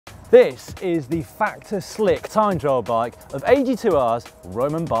This is the Factor Slick time trial bike of AG2R's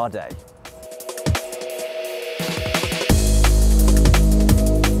Romain Bardet.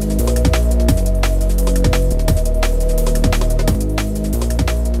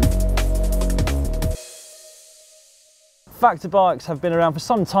 Factor bikes have been around for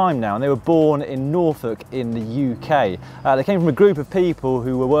some time now, and they were born in Norfolk in the UK. They came from a group of people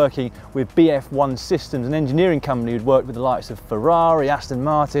who were working with BF1 Systems, an engineering company who'd worked with the likes of Ferrari, Aston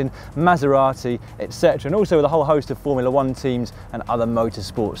Martin, Maserati, etc., and also with a whole host of Formula One teams and other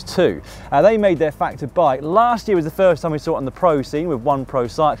motorsports too. They made their Factor bike. Last year was the first time we saw it on the pro scene with One Pro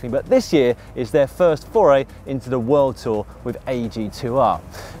Cycling, but this year is their first foray into the World Tour with AG2R.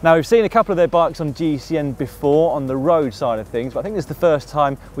 Now, we've seen a couple of their bikes on GCN before on the road side of things, but I think this is the first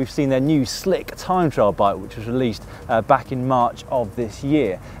time we've seen their new slick time trial bike, which was released back in March of this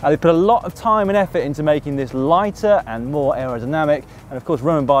year. They put a lot of time and effort into making this lighter and more aerodynamic, and of course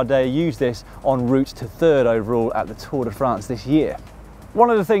Romain Bardet used this en route to third overall at the Tour de France this year. One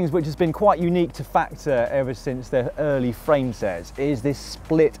of the things which has been quite unique to Factor ever since their early frame sets is this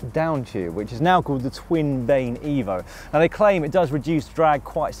split down tube, which is now called the Twin Vane Evo. Now, they claim it does reduce drag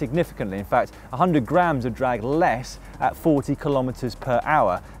quite significantly. In fact, 100 grams of drag less at 40 kilometers per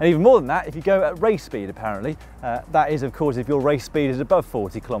hour. And even more than that if you go at race speed, apparently. That is, of course, if your race speed is above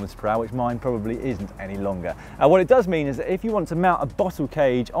 40 kilometers per hour, which mine probably isn't any longer. What it does mean is that if you want to mount a bottle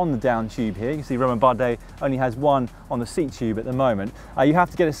cage on the down tube here, you can see Romain Bardet only has one on the seat tube at the moment, you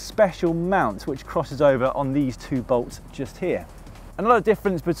have to get a special mount which crosses over on these two bolts just here. Another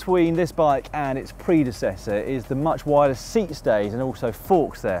difference between this bike and its predecessor is the much wider seat stays and also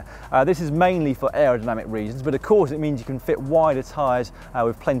forks there. This is mainly for aerodynamic reasons, but of course it means you can fit wider tyres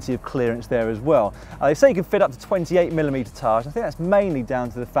with plenty of clearance there as well. They say you can fit up to 28mm tyres. I think that's mainly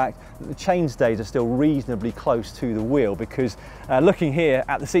down to the fact that the chain stays are still reasonably close to the wheel, because looking here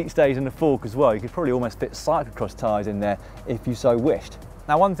at the seat stays and the fork as well, you could probably almost fit cyclocross tyres in there if you so wished.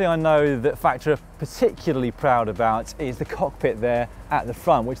 Now, one thing I know that Factor are particularly proud about is the cockpit there at the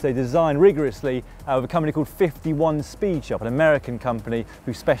front, which they designed rigorously with a company called 51 Speedshop, an American company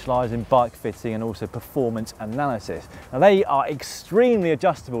who specialise in bike fitting and also performance analysis. Now, they are extremely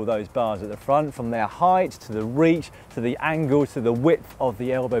adjustable, those bars at the front, from their height to the reach to the angle to the width of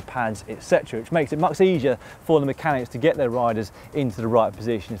the elbow pads, etc., which makes it much easier for the mechanics to get their riders into the right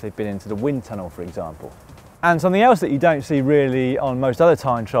position if they've been into the wind tunnel, for example. And something else that you don't see really on most other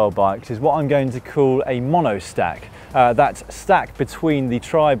time trial bikes is what I'm going to call a mono stack. That's stacked between the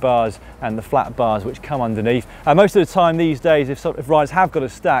tri-bars and the flat bars which come underneath. Most of the time these days, if riders have got a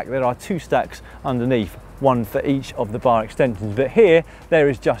stack, there are two stacks underneath, one for each of the bar extensions, but here there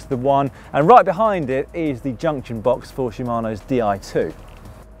is just the one, and right behind it is the junction box for Shimano's Di2.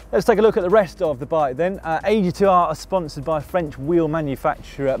 Let's take a look at the rest of the bike then. AG2R are sponsored by French wheel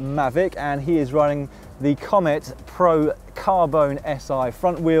manufacturer Mavic, and he is running the Comet Pro Carbone SI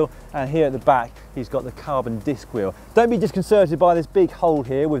front wheel, and here at the back he's got the carbon disc wheel. Don't be disconcerted by this big hole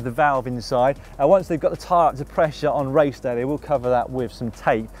here with the valve inside. Once they've got the tyre up to pressure on race day, they will cover that with some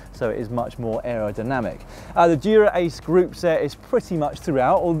tape so it is much more aerodynamic. The Dura Ace group set is pretty much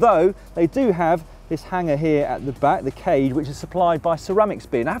throughout, although they do have this hanger here at the back, the cage, which is supplied by ceramic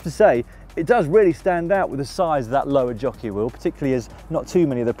speed. And I have to say, it does really stand out with the size of that lower jockey wheel, particularly as not too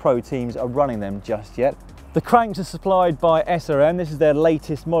many of the pro teams are running them just yet. The cranks are supplied by SRM. This is their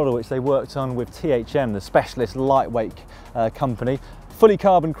latest model, which they worked on with THM, the specialist lightweight company. Fully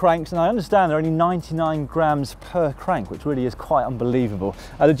carbon cranks, and I understand they're only 99 grams per crank, which really is quite unbelievable.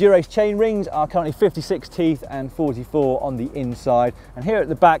 The Dura Ace chain rings are currently 56 teeth and 44 on the inside, and here at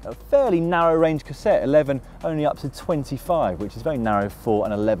the back a fairly narrow range cassette, 11 only up to 25, which is very narrow for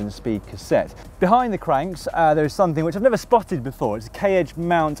an 11-speed cassette. Behind the cranks there is something which I've never spotted before. It's a K-edge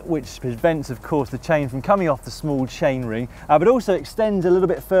mount which prevents, of course, the chain from coming off the small chain ring, but also extends a little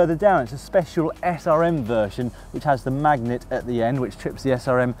bit further down. It's a special SRM version which has the magnet at the end, which trips the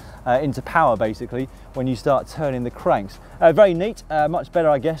SRM into power basically when you start turning the cranks. Very neat, much better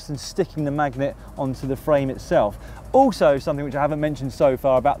I guess than sticking the magnet onto the frame itself. Also, something which I haven't mentioned so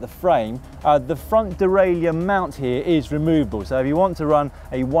far about the frame, the front derailleur mount here is removable. So if you want to run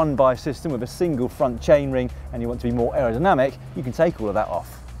a one-by system with a single front chain ring and you want to be more aerodynamic, you can take all of that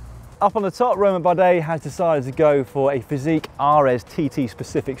off. Up on the top, Romain Bardet has decided to go for a Physique RS TT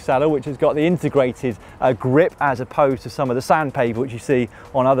specific saddle, which has got the integrated grip as opposed to some of the sandpaper which you see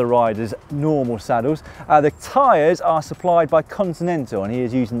on other riders' normal saddles. The tyres are supplied by Continental, and he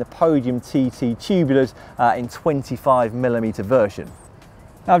is using the Podium TT tubulars in 25mm version.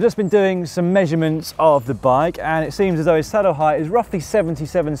 Now, I've just been doing some measurements of the bike, and it seems as though his saddle height is roughly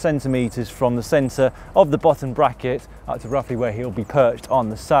 77 centimetres from the centre of the bottom bracket up to roughly where he'll be perched on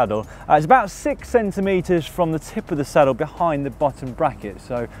the saddle. It's about 6 centimetres from the tip of the saddle behind the bottom bracket,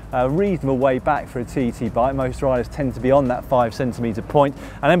 so a reasonable way back for a TT bike. Most riders tend to be on that 5 centimetre point,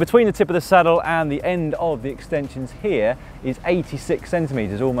 and then between the tip of the saddle and the end of the extensions here is 86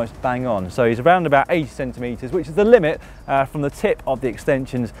 centimetres, almost bang on. So he's around about 80 centimetres, which is the limit from the tip of the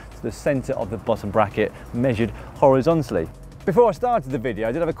extension to the centre of the bottom bracket, measured horizontally. Before I started the video,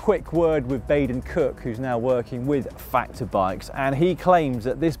 I did have a quick word with Baden Cook, who's now working with Factor Bikes, and he claims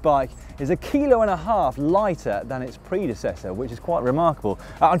that this bike is 1.5 kilos lighter than its predecessor, which is quite remarkable.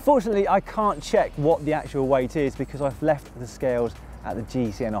 Unfortunately, I can't check what the actual weight is because I've left the scales at the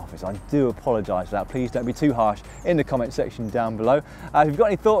GCN office. I do apologise for that. Please don't be too harsh in the comment section down below. If you've got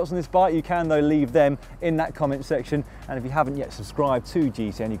any thoughts on this bike, you can though leave them in that comment section, and if you haven't yet subscribed to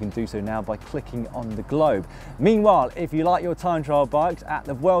GCN, you can do so now by clicking on the globe. Meanwhile, if you like your time trial bikes, at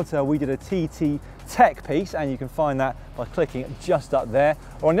the Vuelta we did a TT tech piece, and you can find that by clicking just up there.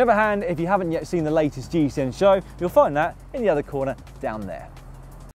 Or on the other hand, if you haven't yet seen the latest GCN show, you'll find that in the other corner down there.